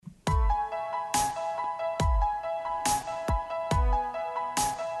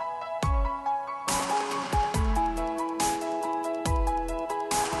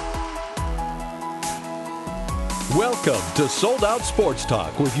Welcome to Sold Out Sports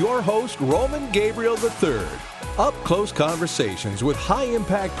Talk with your host, Roman Gabriel III. Up-close conversations with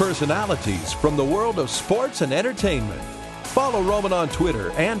high-impact personalities from the world of sports and entertainment. Follow Roman on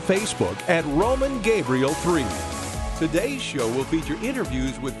Twitter and Facebook at Roman Gabriel 3. Today's show will feature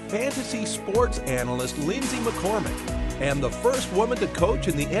interviews with fantasy sports analyst Lindsey McCormick and the first woman to coach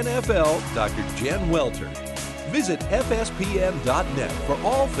in the NFL, Dr. Jen Welter. Visit FSPN.net for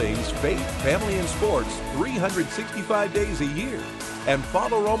all things faith, family, and sports 365 days a year. And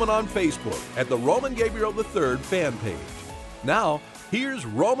follow Roman on Facebook at the Roman Gabriel III fan page. Now, here's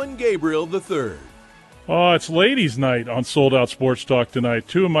Roman Gabriel III. Oh, it's ladies' night on Sold Out Sports Talk tonight.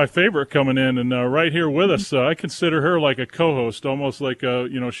 Two of my favorite coming in, and right here with us. I consider her like a co-host, almost like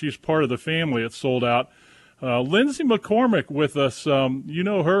she's part of the family at Sold Out. Lindsey McCormick with us. You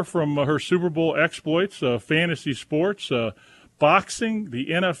know her from her Super Bowl exploits, fantasy sports, boxing, the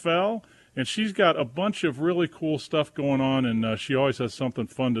NFL, and she's got a bunch of really cool stuff going on, and she always has something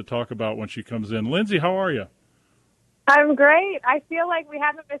fun to talk about when she comes in. Lindsey, how are you? I'm great. I feel like we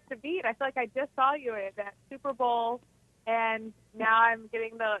haven't missed a beat. I feel like I just saw you at that Super Bowl, and now I'm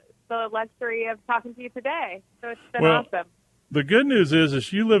getting the luxury of talking to you today. So it's been awesome. The good news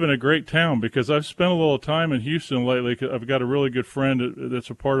is you live in a great town, because I've spent a little time in Houston lately. I've got a really good friend that's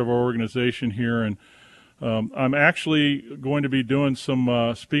a part of our organization here, and I'm actually going to be doing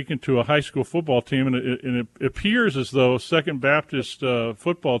some speaking to a high school football team, and it appears as though Second Baptist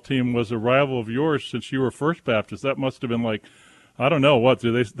football team was a rival of yours since you were First Baptist. That must have been like, I don't know, what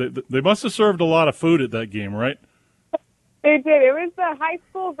they must have served a lot of food at that game, right? They did. It was the high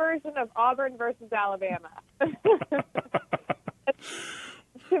school version of Auburn versus Alabama.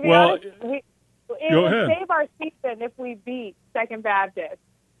 To be honest, it would save our season if we beat Second Baptist.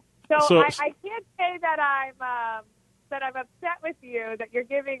 So I can't say that I'm upset with you that you're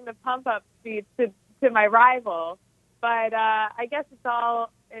giving the pump up speech to my rival, but I guess it's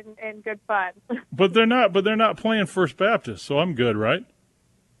all in good fun. But they're not playing First Baptist, so I'm good, right?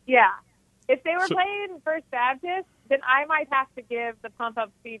 Yeah. If they were playing First Baptist, then I might have to give the pump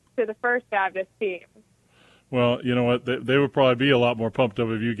up speech to the First Baptist team. Well, you know what? They would probably be a lot more pumped up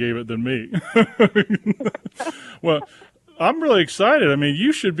if you gave it than me. Well, I'm really excited. I mean,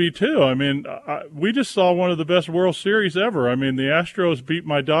 you should be too. I mean, we just saw one of the best World Series ever. I mean, the Astros beat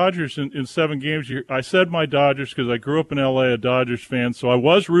my Dodgers in 7 games. I said my Dodgers because I grew up in L.A., a Dodgers fan, so I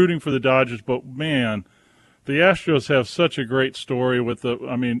was rooting for the Dodgers. But, man, the Astros have such a great story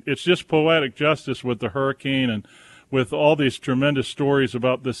it's just poetic justice with the hurricane and with all these tremendous stories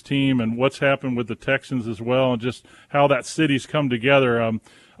about this team and what's happened with the Texans as well, and just how that city's come together.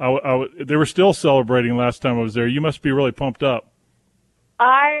 They were still celebrating last time I was there. You must be really pumped up.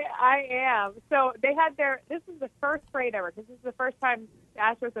 I am. So they had this is the first parade ever. This is the first time the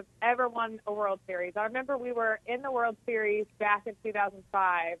Astros have ever won a World Series. I remember we were in the World Series back in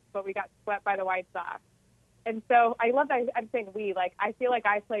 2005, but we got swept by the White Sox. And so I love that I'm saying we. Like, I feel like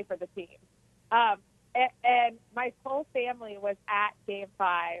I play for the team. And my whole family was at Game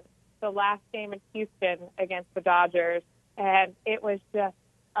 5, the last game in Houston against the Dodgers, and it was just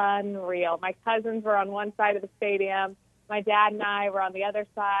unreal. My cousins were on one side of the stadium. My dad and I were on the other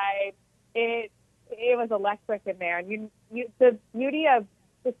side. It was electric in there. And the beauty of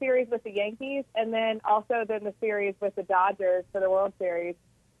the series with the Yankees and then the series with the Dodgers for the World Series,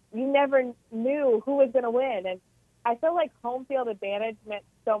 you never knew who was going to win. And I feel like home field advantage meant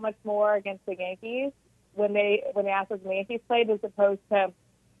so much more against the Yankees when the Astros and the Yankees played, as opposed to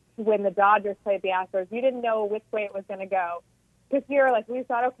when the Dodgers played the Astros. You didn't know which way it was going to go. This year, we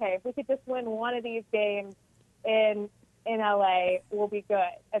thought, okay, if we could just win one of these games in LA, we'll be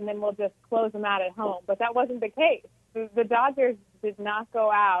good, and then we'll just close them out at home. But that wasn't the case. The Dodgers did not go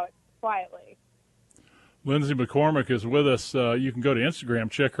out quietly. Lindsey McCormick is with us. You can go to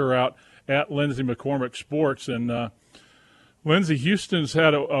Instagram, check her out at Lindsey McCormick Sports. And Lindsey, Houston's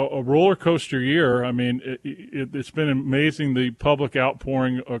had a roller coaster year. I mean, it's been amazing, the public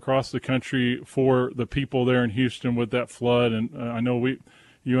outpouring across the country for the people there in Houston with that flood. And I know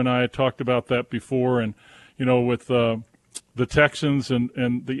you and I had talked about that before. And, with the Texans and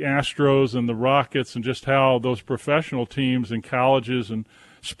the Astros and the Rockets, and just how those professional teams and colleges and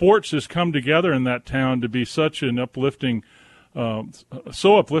sports has come together in that town to be such an uplifting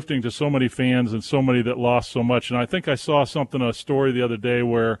so uplifting to so many fans and so many that lost so much. And I think I saw a story the other day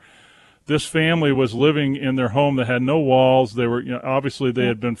where this family was living in their home that had no walls. They were, obviously they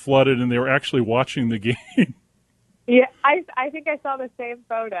had been flooded, and they were actually watching the game. Yeah, I think I saw the same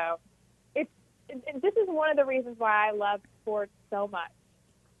photo. This is one of the reasons why I love sports so much,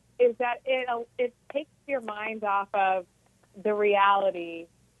 is that it takes your mind off of the reality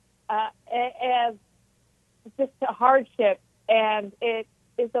of just a hardship, and it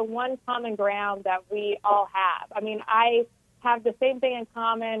is the one common ground that we all have. I mean, I have the same thing in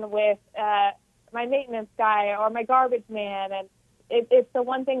common with my maintenance guy or my garbage man, and it's the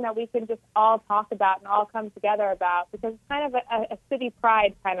one thing that we can just all talk about and all come together about, because it's kind of a city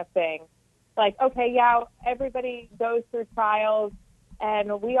pride kind of thing. Like, okay, yeah, everybody goes through trials,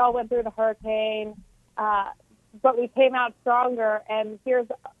 and we all went through the hurricane, but we came out stronger, and here's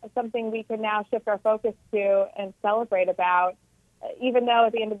something we can now shift our focus to and celebrate about, even though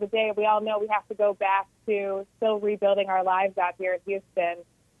at the end of the day, we all know we have to go back to still rebuilding our lives out here in Houston.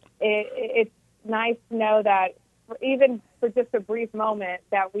 It's nice to know that even for just a brief moment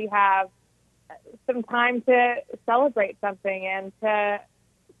that we have some time to celebrate something and to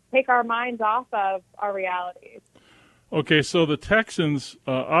take our minds off of our realities. Okay, so the Texans,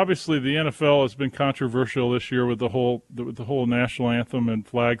 obviously the NFL has been controversial this year with the whole national anthem and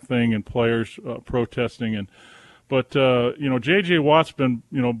flag thing and players protesting, but J.J. Watt's been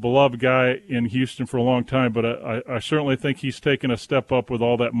beloved guy in Houston for a long time, but I certainly think he's taken a step up with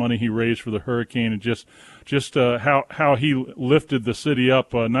all that money he raised for the hurricane, and just how he lifted the city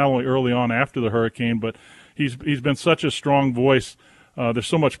up, not only early on after the hurricane, but he's been such a strong voice. There's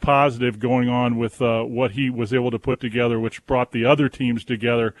so much positive going on with what he was able to put together, which brought the other teams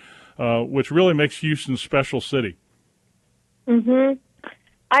together, which really makes Houston a special city. Mm-hmm.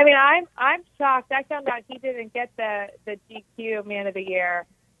 I mean, I'm shocked. I found out he didn't get the GQ Man of the Year,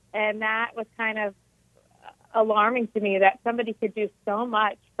 and that was kind of alarming to me, that somebody could do so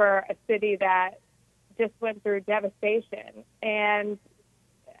much for a city that just went through devastation. And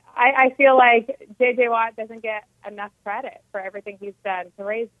I feel like J.J. Watt doesn't get enough credit for everything he's done to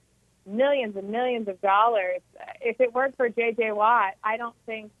raise millions and millions of dollars. If it weren't for J.J. Watt, I don't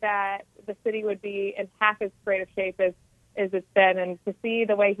think that the city would be in half as great of shape as it's been. And to see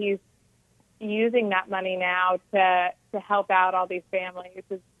the way he's using that money now to help out all these families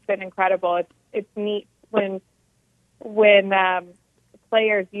has been incredible. It's neat when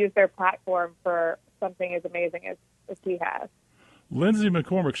players use their platform for something as amazing as he has. Lindsey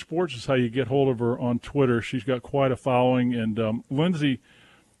McCormick Sports is how you get hold of her on Twitter. She's got quite a following. And Lindsey,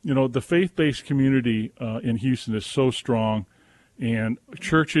 the faith-based community in Houston is so strong, and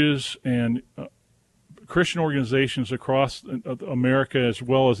churches and Christian organizations across America, as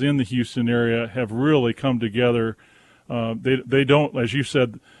well as in the Houston area, have really come together. They don't, as you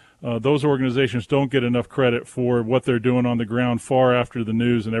said, those organizations don't get enough credit for what they're doing on the ground far after the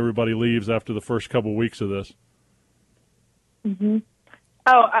news and everybody leaves after the first couple of weeks of this. Mm-hmm.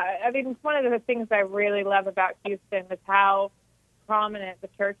 Oh, I mean, it's one of the things I really love about Houston is how prominent the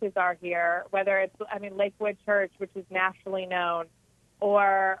churches are here, whether it's, Lakewood Church, which is nationally known,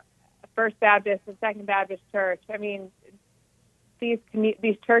 or First Baptist and Second Baptist Church. I mean, these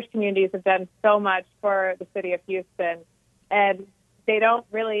church communities have done so much for the city of Houston, and they don't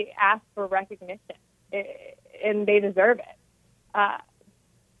really ask for recognition, and they deserve it.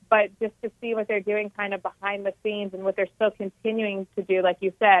 But just to see what they're doing kind of behind the scenes and what they're still continuing to do, like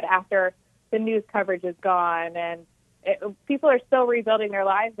you said, after the news coverage is gone, and people are still rebuilding their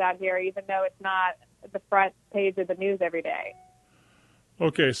lives out here, even though it's not the front page of the news every day.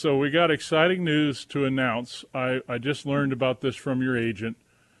 Okay, so we got exciting news to announce. I just learned about this from your agent.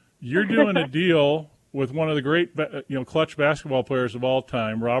 You're doing a deal with one of the great clutch basketball players of all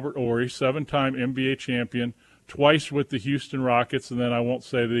time, Robert Horry, 7-time NBA champion, twice with the Houston Rockets, and then I won't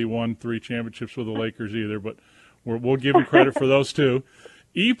say that he won 3 championships with the Lakers either, but we'll give him credit for those two.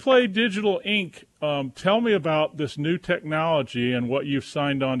 ePlay Digital Inc., tell me about this new technology and what you've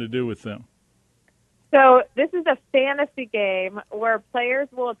signed on to do with them. So this is a fantasy game where players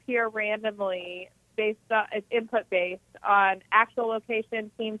will appear randomly based on input-based on actual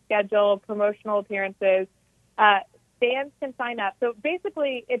location, team schedule, promotional appearances. Fans can sign up. So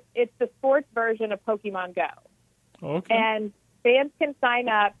basically, it's the sports version of Pokemon Go. Okay. And fans can sign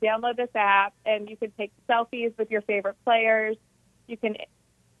up, download this app, and you can take selfies with your favorite players. You can.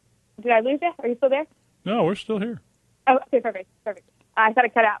 Did I lose you? Are you still there? No, we're still here. Oh, okay, perfect. I thought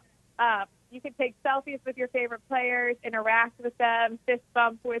it cut out. You can take selfies with your favorite players, interact with them, fist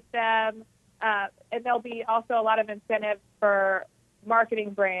bump with them, and there'll be also a lot of incentives for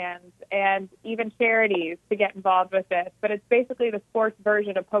marketing brands and even charities to get involved with this. But it's basically the sports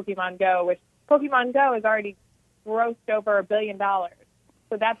version of Pokemon Go, which Pokemon Go has already grossed over $1 billion.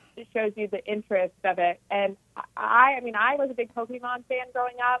 So that shows you the interest of it. And I was a big Pokemon fan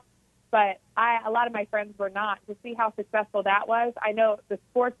growing up, but a lot of my friends were not. To see how successful that was, I know the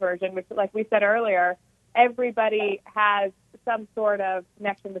sports version, which, like we said earlier, everybody has some sort of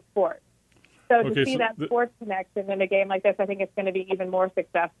connection to sports. So to see that sports connection in a game like this, I think it's going to be even more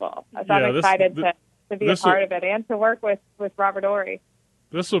successful. So I'm excited to to be a part of it and to work with Robert Horry.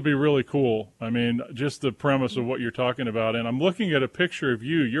 This will be really cool. I mean, just the premise of what you're talking about. And I'm looking at a picture of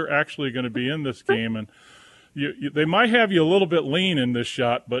you. You're actually going to be in this game, and they might have you a little bit lean in this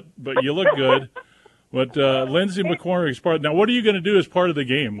shot, but you look good. But Lindsey McCormick is part. Now, what are you going to do as part of the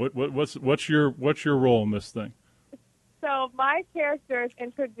game? What's your role in this thing? So my character is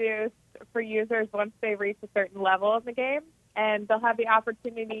introduced for users once they reach a certain level of the game, and they'll have the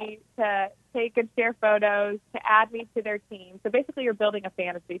opportunity to take and share photos, to add me to their team. So basically you're building a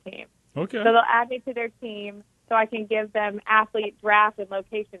fantasy team. Okay. So they'll add me to their team so I can give them athlete draft and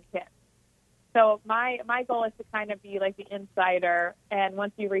location tips. So my goal is to kind of be like the insider, and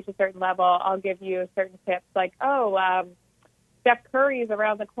once you reach a certain level, I'll give you certain tips like, Steph Curry's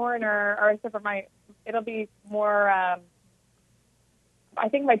around the corner, or except for it'll be more, I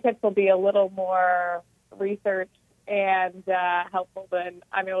think my tips will be a little more research and helpful than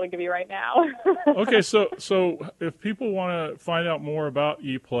I'm able to give you right now. Okay, so if people want to find out more about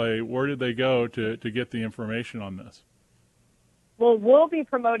ePlay, where did they go to get the information on this? Well, we'll be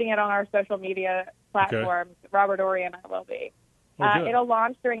promoting it on our social media platforms. Okay. Robert Horry and I will be. It'll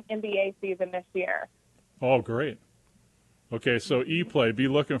launch during NBA season this year. Oh, great. Okay, so ePlay, be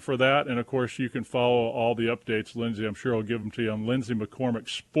looking for that. And, of course, you can follow all the updates. Lindsey, I'm sure, will give them to you on Lindsey McCormick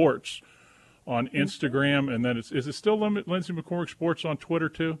Sports on Instagram. And then is it still Lindsey McCormick Sports on Twitter,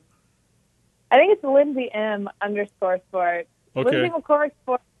 too? I think it's Lindsey _sports. Okay. Lindsey McCormick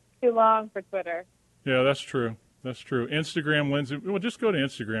Sports is too long for Twitter. Yeah, that's true. That's true. Instagram, Lindsey. Well, just go to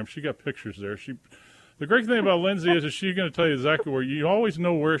Instagram. She got pictures there. The great thing about Lindsey is that she's going to tell you exactly where. You always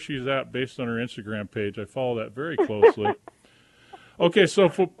know where she's at based on her Instagram page. I follow that very closely. Okay, so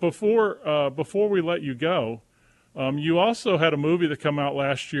before we let you go, you also had a movie that came out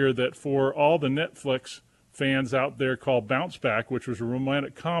last year that for all the Netflix fans out there called Bounce Back, which was a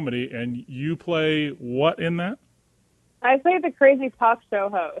romantic comedy, and you play what in that? I play the crazy talk show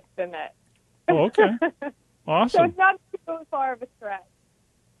host in it. Oh, okay. Awesome. So it's not too far of a stretch.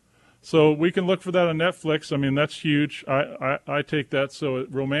 So we can look for that on Netflix. I mean, that's huge. I take that. So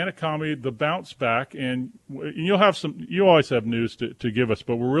romantic comedy, The Bounce Back, and you'll have you always have news to give us,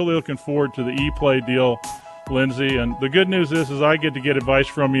 but we're really looking forward to the ePlay deal, Lindsey. And the good news is I get to get advice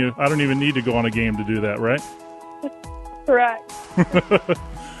from you. I don't even need to go on a game to do that, right? Correct.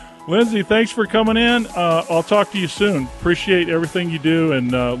 Lindsey, thanks for coming in. I'll talk to you soon. Appreciate everything you do.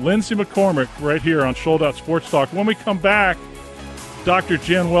 And Lindsey McCormick right here on Sold Out Sports Talk. When we come back, Dr.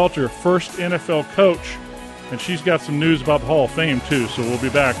 Jen Welter, first NFL coach, and she's got some news about the Hall of Fame, too. So we'll be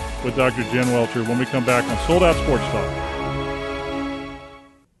back with Dr. Jen Welter when we come back on Sold Out Sports Talk.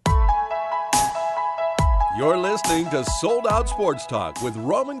 You're listening to Sold Out Sports Talk with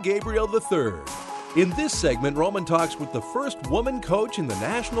Roman Gabriel III. In this segment, Roman talks with the first woman coach in the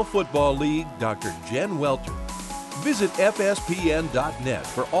National Football League, Dr. Jen Welter. Visit FSPN.net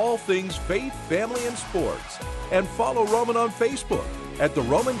for all things faith, family, and sports. And follow Roman on Facebook at the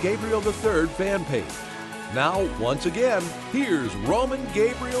Roman Gabriel III fan page. Now, once again, here's Roman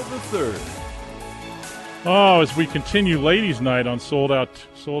Gabriel III. Oh, as we continue Ladies' Night on Sold Out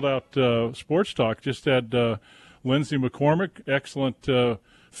Sports Talk, just had Lindsey McCormick, excellent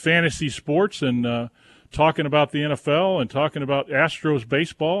fantasy sports, and talking about the NFL and talking about Astros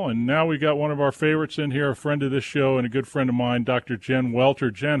baseball. And now we got one of our favorites in here, a friend of this show and a good friend of mine, Dr. Jen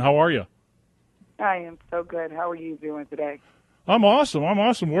Welter. Jen, how are you? I am so good. How are you doing today? I'm awesome.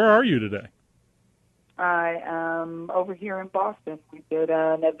 Where are you today? I am over here in Boston. We did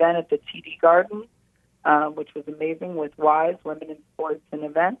an event at the TD Garden, which was amazing, with WISE, Women in Sports and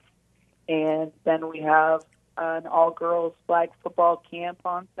Events. And then we have an all-girls flag football camp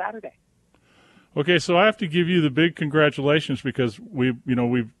on Saturday. Okay, so I have to give you the big congratulations because we've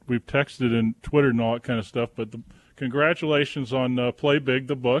texted and Twittered and all that kind of stuff. But congratulations on Play Big,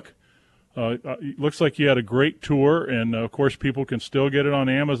 the book. It looks like you had a great tour, and of course, people can still get it on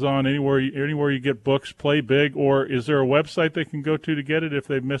Amazon anywhere you get books. Play Big, or is there a website they can go to get it if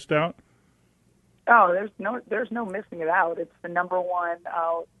they've missed out? Oh, there's no missing it out. It's the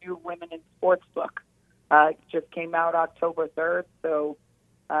 #1 new women in sports book. It just came out October 3rd, so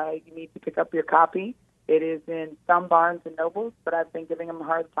you need to pick up your copy. It is in some Barnes & Nobles, but I've been giving them a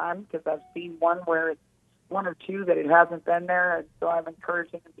hard time because I've seen one where it's one or two that it hasn't been there, and so I'm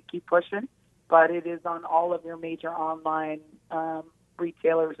encouraging them to keep pushing. But it is on all of your major online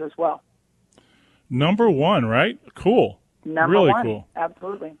retailers as well. #1, right? Cool. Really #1, cool.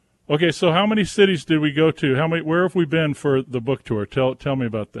 Absolutely. Okay, so how many cities did we go to? Where have we been for the book tour? Tell me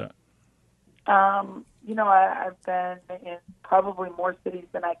about that. I've been in probably more cities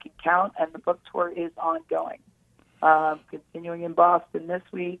than I can count, and the book tour is ongoing. Continuing in Boston this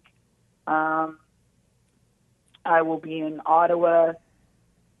week, I will be in Ottawa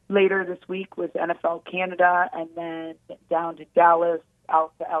later this week with NFL Canada, and then down to Dallas,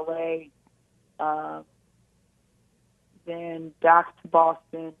 out to LA, then back to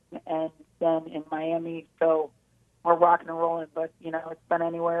Boston, and then in Miami. So we're rocking and rolling, but, it's been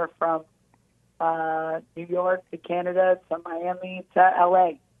anywhere from New York to Canada to Miami to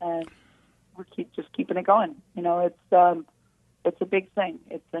LA, and we just keeping it going. It's a big thing.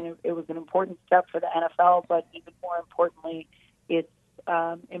 It was an important step for the NFL, but even more importantly, it's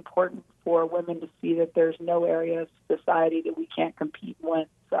important for women to see that there's no area of society that we can't compete and win.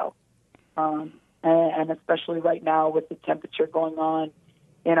 So, and especially right now with the temperature going on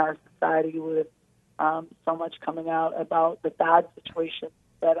in our society, with so much coming out about the bad situations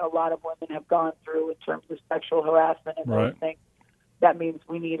that a lot of women have gone through in terms of sexual harassment and those things, that means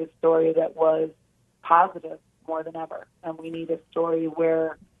we need a story that was positive more than ever. And we need a story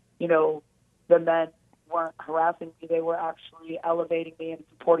where, the men weren't harassing me. They were actually elevating me and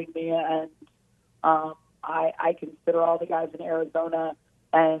supporting me. And I consider all the guys in Arizona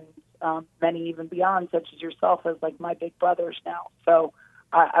and many even beyond, such as yourself, as like my big brothers now. So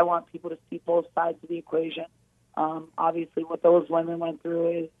I want people to see both sides of the equation. Obviously, what those women went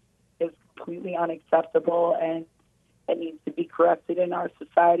through is completely unacceptable, and it needs to be corrected in our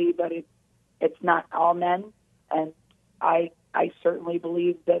society. But it's not all men, and I certainly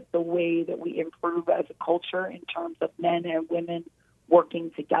believe that the way that we improve as a culture in terms of men and women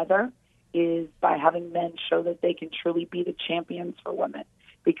working together is by having men show that they can truly be the champions for women.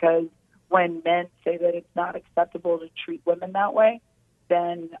 Because when men say that it's not acceptable to treat women that way,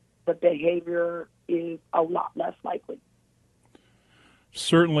 then the behavior is a lot less likely.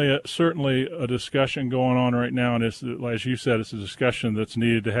 Certainly a discussion going on right now, and it's, as you said, it's a discussion that's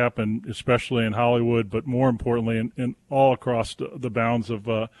needed to happen, especially in Hollywood, but more importantly, in all across the bounds of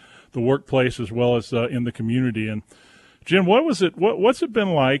the workplace as well as in the community. And Jen, what's it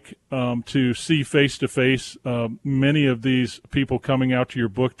been like to see face to face many of these people coming out to your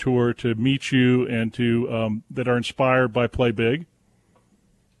book tour to meet you and to that are inspired by Play Big?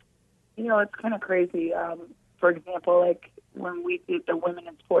 It's kind of crazy. For example, like when we did the Women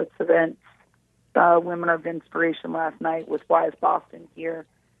in Sports event, Women of Inspiration last night with Wise Boston here,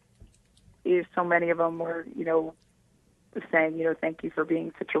 so many of them were, saying, thank you for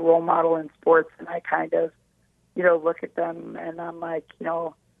being such a role model in sports. And I kind of, look at them and I'm like,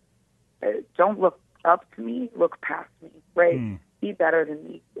 don't look up to me, look past me, right? Be better than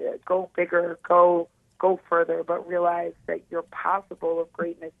me, go bigger, go further, but realize that you're possible of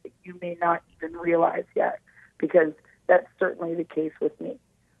greatness that you may not even realize yet, because that's certainly the case with me.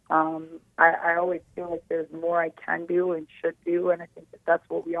 I always feel like there's more I can do and should do, and I think that that's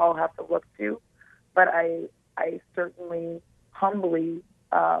what we all have to look to. But I certainly humbly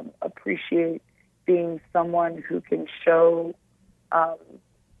appreciate being someone who can show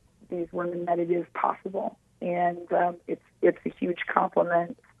these women that it is possible, and it's a huge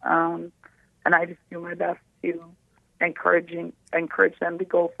compliment. And I just do my best to encourage them to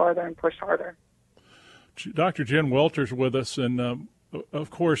go farther and push harder. Dr. Jen Welter's with us, and of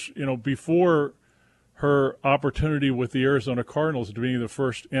course, before her opportunity with the Arizona Cardinals to being the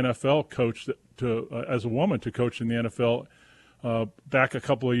first NFL coach as a woman to coach in the NFL back a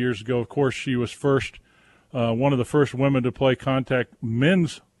couple of years ago, of course, she was one of the first women to play contact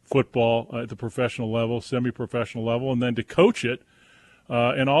men's football at the professional level, semi-professional level, and then to coach it.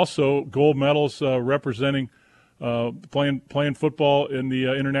 And also gold medals representing playing football in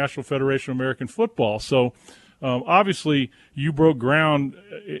the International Federation of American Football. So obviously you broke ground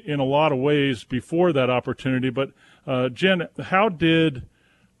in a lot of ways before that opportunity. But, Jen, how did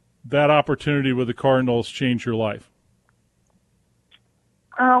that opportunity with the Cardinals change your life?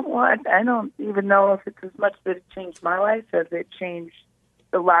 Well, I don't even know if it's as much that it changed my life as it changed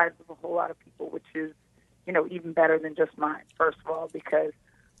the lives of a whole lot of people, which is, even better than just mine, first of all, because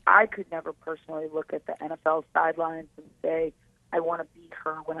I could never personally look at the NFL sidelines and say, I want to be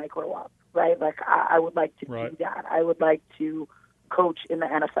her when I grow up, right? Like, I would like to do that. I would like to coach in the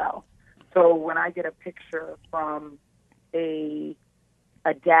NFL. So when I get a picture from a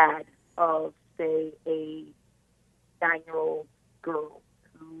dad of, say, a 9-year-old girl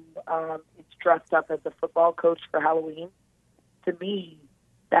who is dressed up as a football coach for Halloween, to me,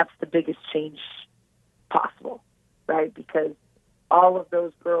 that's the biggest change possible, right? Because all of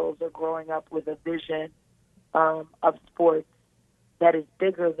those girls are growing up with a vision of sports that is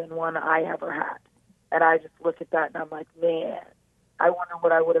bigger than one I ever had. And I just look at that and I'm like, man, I wonder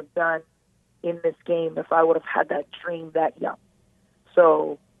what I would have done in this game if I would have had that dream that young.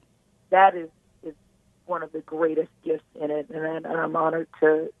 So that is one of the greatest gifts in it. And I'm honored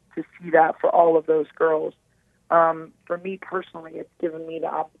to see that for all of those girls. for me personally, it's given me the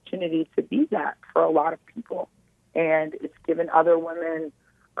opportunity to be that for a lot of people. And it's given other women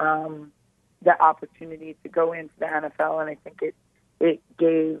the opportunity to go into the NFL. And I think it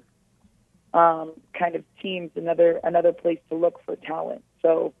gave kind of teams another place to look for talent.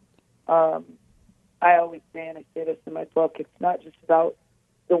 So I always say, and I say this in my book, it's not just about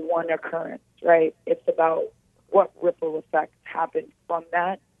the one occurrence, right? It's about what ripple effects happen from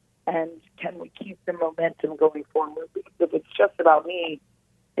that, and can we keep the momentum going forward? Because if it's just about me,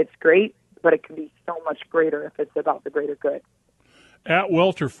 it's great, but it can be so much greater if it's about the greater good. At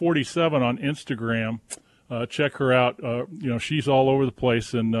Welter47 on Instagram, check her out. She's all over the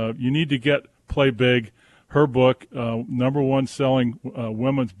place, and you need to get Play Big, her book, number one selling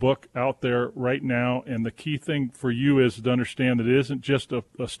women's book out there right now. And the key thing for you is to understand that it isn't just a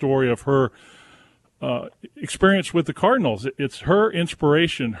story of her experience with the Cardinals. It's her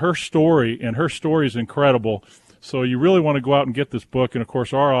inspiration, her story, and her story is incredible. So you really want to go out and get this book. And, of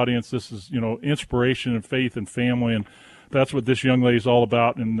course, our audience, this is, inspiration and faith and family, and that's what this young lady is all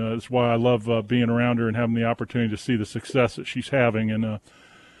about. And that's why I love being around her and having the opportunity to see the success that she's having. And,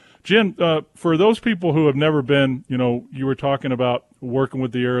 Jen, for those people who have never been, you were talking about working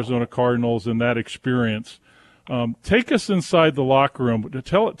with the Arizona Cardinals and that experience. Take us inside the locker room.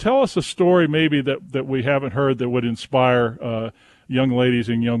 Tell us a story maybe that we haven't heard that would inspire young ladies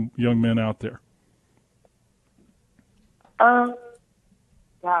and young men out there.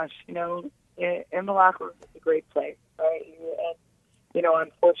 Gosh, in the locker room, it's a great place, right? And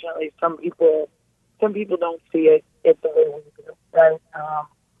unfortunately, some people don't see it the way we do, right?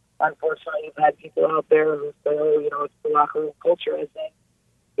 Unfortunately, you've had people out there who say, it's the locker room culture. I think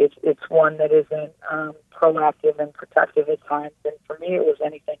it's one that isn't proactive and protective at times. And for me, it was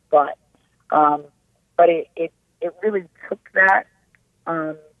anything but. But it really took that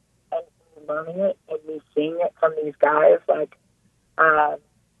and learning it and me seeing it from these guys. Like, I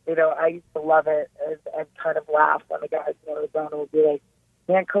used to love it and kind of laugh when the guys in Arizona would be like,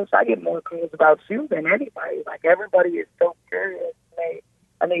 "Man, Coach, I get more calls about you than anybody. Like, everybody is so curious.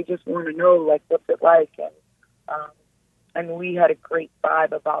 And they just want to know, like, what's it like?" And we had a great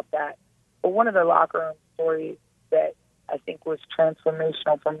vibe about that. But one of the locker room stories that I think was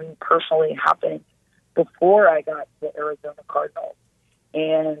transformational for me personally happened before I got to the Arizona Cardinals.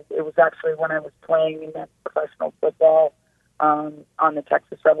 And it was actually when I was playing in professional football on the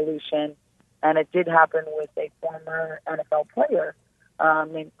Texas Revolution. And it did happen with a former NFL player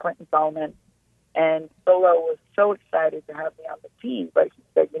named Quentin Solomon. And Solo was so excited to have me on the team, but he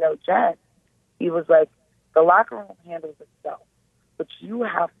said, Jen, he was like, the locker room handles itself, but you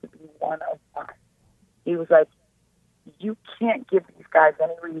have to be one of us. He was like, you can't give these guys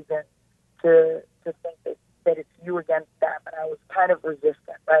any reason to think that it's you against them. And I was kind of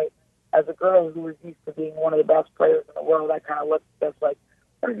resistant, right? As a girl who was used to being one of the best players in the world, I kind of looked at this like,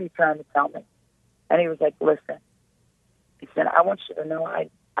 what are you trying to tell me? And he was like, listen, he said, I want you to know I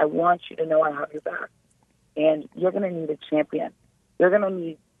want you to know I have your back. And you're going to need a champion. You're going to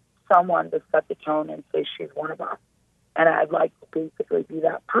need someone to set the tone and say she's one of us. And I'd like to basically be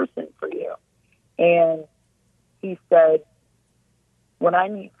that person for you. And he said, what I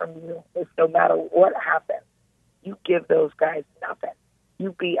need from you is no matter what happens, you give those guys nothing.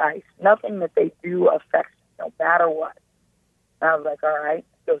 You be ice. Nothing that they do affects you, no matter what. And I was like, all right.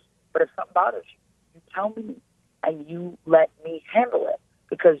 He goes, but if something bothers you, you tell me and you let me handle it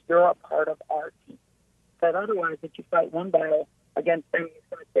because you're a part of our team. But otherwise, if you fight one battle against them, he's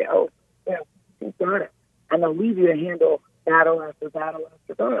going to say, oh, he's got it. And they'll leave you to handle battle after battle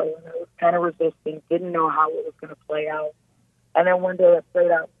after battle. And I was kind of resisting, didn't know how it was going to play out. And then one day it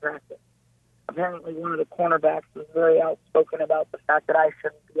played out in practice. Apparently one of the cornerbacks was very outspoken about the fact that I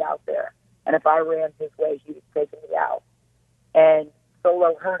shouldn't be out there. And if I ran his way, he was taking me out. And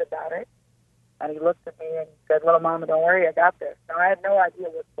Solo heard about it. And he looked at me and he said, little mama, don't worry, I got this. Now, I had no idea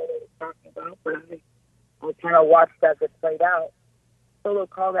what Solo was talking about, but I kind of watched as it played out. Solo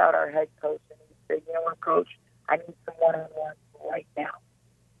called out our head coach and he said, you know what, Coach, I need some one-on-one right now.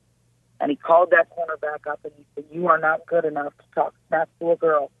 And he called that cornerback up and he said, you are not good enough to talk smack to a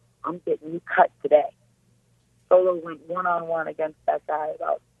girl. I'm getting you cut today. Solo went one-on-one against that guy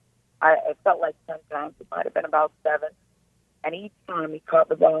it felt like 10 times. It might have been about 7. And each time he caught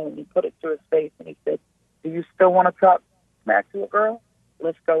the ball and he put it to his face and he said, do you still want to talk smack to a girl?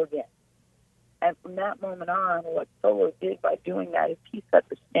 Let's go again. And from that moment on, what Solo did by doing that is he set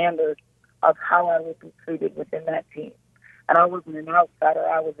the standard of how I would be treated within that team. And I wasn't an outsider,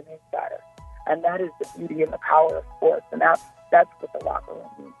 I was an insider. And that is the beauty and the power of sports. And that's what the locker room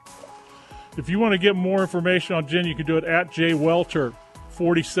means. If you want to get more information on Jen, you can do it at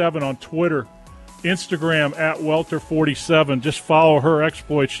JWelter47 on Twitter. Instagram at Welter47. Just follow her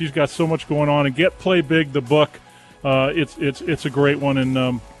exploits. She's got so much going on. And get Play Big, the book. It's a great one.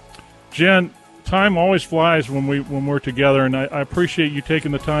 And Jen, time always flies when we're together, and I appreciate you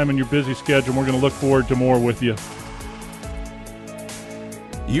taking the time in your busy schedule. We're going to look forward to more with you.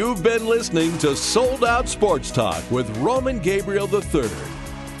 You've been listening to Sold Out Sports Talk with Roman Gabriel III.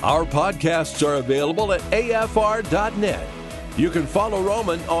 Our podcasts are available at afr.net. You can follow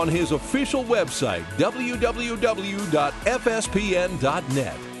Roman on his official website, www.fspn.net,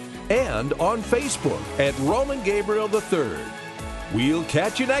 and on Facebook at Roman Gabriel III. We'll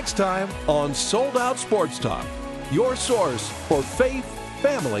catch you next time on Sold Out Sports Talk, your source for faith,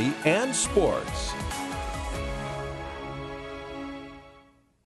 family, and sports.